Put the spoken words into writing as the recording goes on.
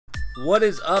What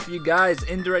is up, you guys?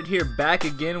 Indirect here, back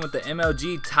again with the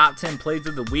MLG Top 10 Plays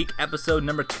of the Week, episode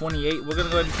number 28. We're going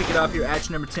to go ahead and kick it off here at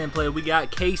your number 10 play. We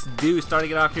got Case Doo starting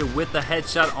it off here with the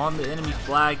headshot on the enemy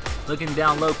flag, looking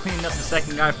down low, cleaning up the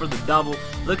second guy for the double,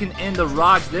 looking in the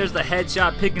rocks. There's the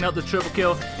headshot, picking up the triple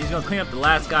kill. He's going to clean up the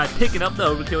last guy, picking up the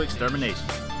overkill extermination.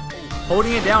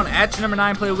 Holding it down at your number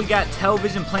 9 player, we got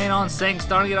Television playing on Sank,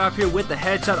 starting it off here with the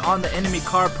headshot on the enemy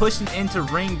car, pushing into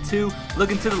ring 2,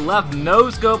 looking to the left, no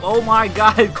scope, oh my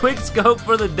god, quick scope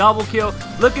for the double kill,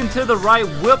 looking to the right,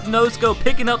 whip no scope,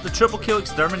 picking up the triple kill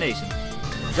extermination.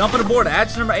 Jumping aboard at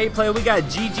your number 8 player, we got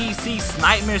GGC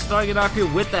Snightmare starting it off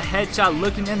here with the headshot,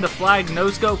 looking in the flag, no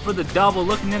scope for the double,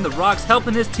 looking in the rocks,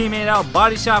 helping his teammate out,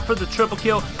 body shot for the triple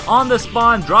kill, on the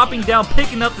spawn, dropping down,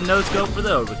 picking up the no scope for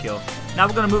the overkill. Now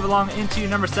we're going to move along into your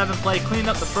number 7 play, cleaning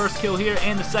up the first kill here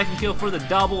and the second kill for the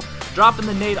double, dropping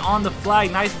the nade on the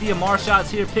flag, nice DMR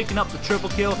shots here, picking up the triple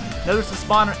kill. Notice the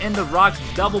spawner in the rocks,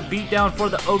 double beatdown for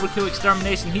the overkill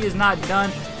extermination. He is not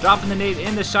done, dropping the nade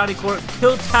in the shotty court,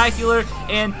 kill-tacular,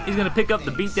 and he's going to pick up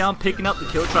the beatdown, picking up the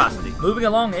kill-trocity. Moving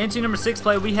along into your number 6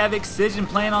 play, we have Excision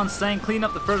playing on Sang, cleaning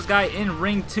up the first guy in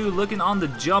ring 2, looking on the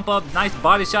jump up, nice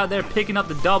body shot there, picking up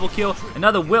the double kill,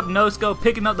 another whip no scope,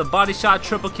 picking up the body shot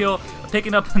triple kill,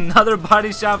 picking up another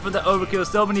body shot for the overkill.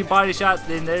 So many body shots,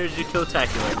 then there's your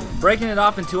kill-tacular. Breaking it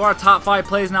off into our top 5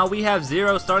 plays now, we have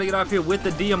Zero starting it off here with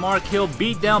the DMR kill,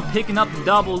 beat down, picking up the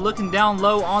double, looking down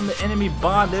low on the enemy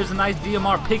bond. There's a nice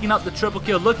DMR, picking up the triple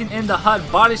kill, looking in the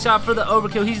HUD, body shot for the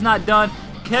overkill. He's not done,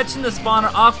 catching the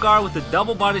spawner off guard with the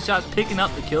double body shots, picking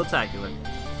up the kill-tacular.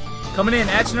 Coming in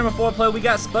at your number 4 play, we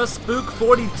got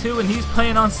Spook42, and he's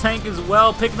playing on Sank as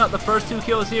well, picking up the first 2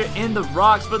 kills here in the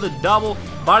rocks for the double,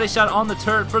 body shot on the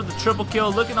turret for the triple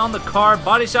kill, looking on the car,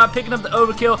 body shot picking up the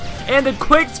overkill, and the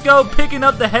quick scope picking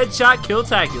up the headshot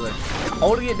kill-tacular.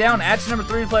 Holding it down at your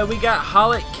number 3 play, we got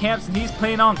Hollet Camps, and he's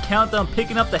playing on Countdown,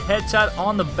 picking up the headshot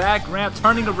on the back ramp,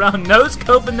 turning around, no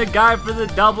scoping the guy for the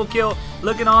double kill,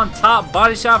 looking on top,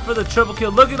 body shot for the triple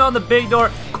kill, looking on the big door,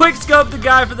 quick scope the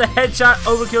guy for the headshot,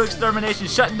 overkill extermination,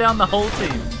 shutting down the whole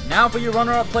team. Now for your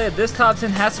runner-up play of this top 10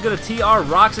 has to go to TR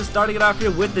Roxas, starting it off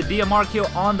here with the DMR kill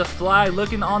on the fly,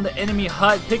 looking on the enemy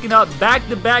HUD, picking up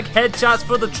back-to-back headshots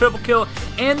for the triple kill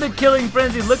and the killing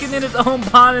frenzy, looking in his own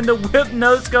pond and the whip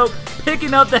no scope,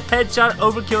 picking up the headshot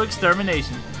overkill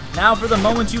extermination. Now for the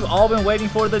moment you've all been waiting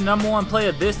for, the number 1 play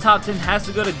of this top 10 has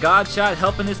to go to Godshot,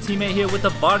 helping his teammate here with a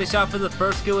body shot for the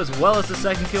first kill as well as the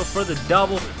second kill for the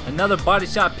double. Another body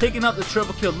shot, picking up the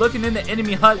triple kill, looking in the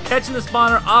enemy HUD, catching the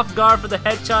spawner off guard for the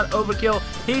headshot overkill.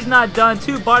 He's not done,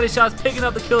 2 body shots, picking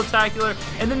up the kill-tacular,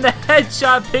 and then the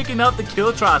headshot picking up the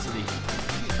kill-trocity.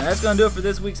 And that's going to do it for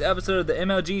this week's episode of the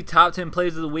MLG Top 10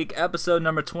 Plays of the Week, episode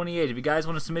number 28. If you guys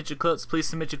want to submit your clips, please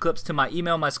submit your clips to my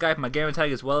email, my Skype, my gamer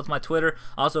tag, as well as my Twitter.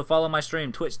 Also follow my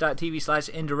stream,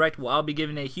 twitch.tv/indirect, where I'll be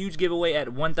giving a huge giveaway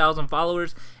at 1,000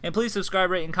 followers. And please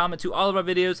subscribe, rate, and comment to all of our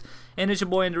videos. And it's your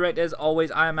boy Indirect. As always,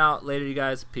 I am out. Later, you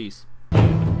guys. Peace.